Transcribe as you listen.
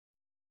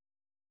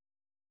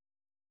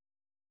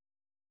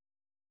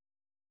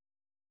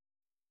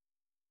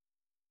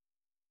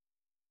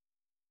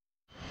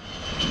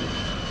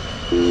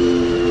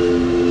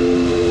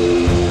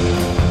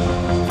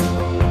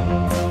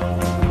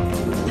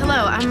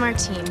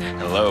Martine.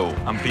 Hello,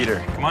 I'm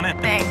Peter. Come on in.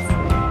 Thanks.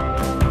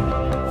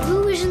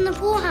 Who is in the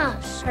pool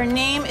house? Her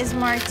name is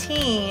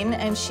Martine,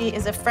 and she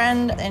is a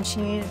friend, and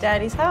she needed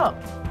Daddy's help.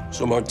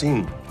 So,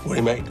 Martine, what do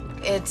you make?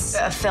 It's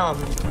a film.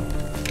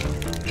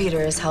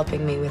 Peter is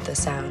helping me with the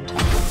sound.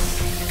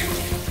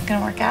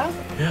 Gonna work out?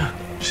 Yeah,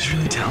 she's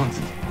really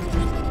talented.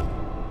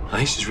 I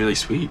think she's really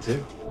sweet,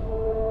 too.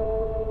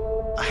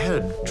 I had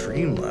a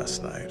dream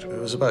last night.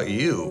 It was about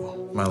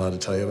you. Am I allowed to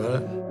tell you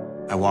about it?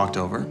 I walked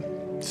over,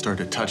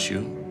 started to touch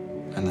you,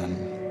 and then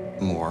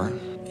more.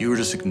 You were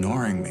just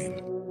ignoring me.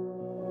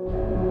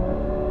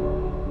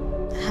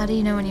 How do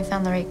you know when you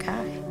found the right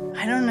guy?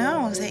 I don't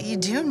know that you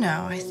do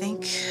know. I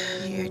think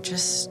you're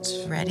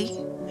just ready,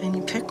 and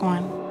you pick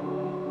one.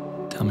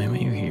 Tell me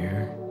when you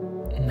hear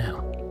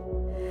now.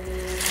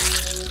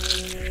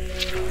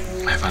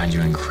 I find you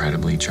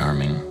incredibly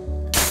charming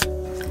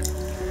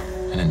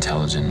and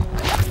intelligent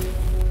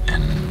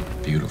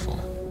and beautiful.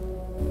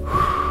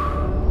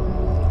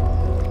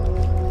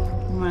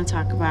 You want to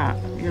talk about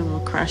your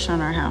little crush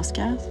on our house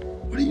guest?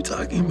 What are you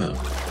talking about?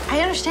 I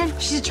understand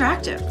she's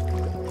attractive.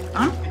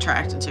 I'm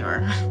attracted to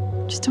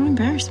her. Just don't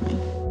embarrass me.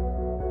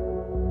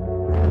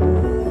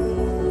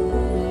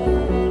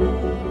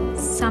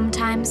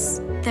 Sometimes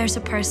there's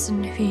a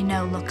person who you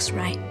know looks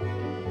right.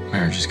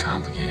 Marriage is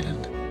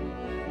complicated.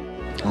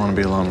 I want to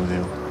be alone with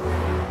you.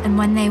 And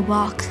when they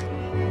walk,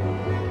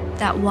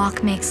 that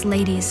walk makes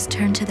ladies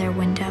turn to their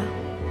window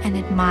and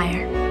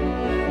admire.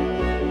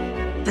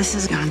 This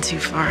has gone too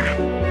far.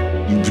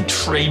 You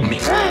betrayed me.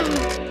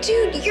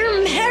 Dude,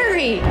 you're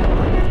married!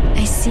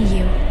 I see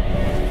you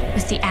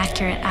with the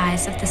accurate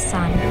eyes of the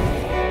sun.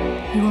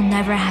 You will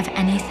never have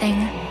anything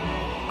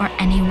or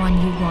anyone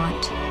you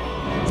want.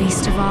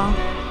 Least of all,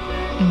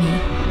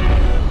 me.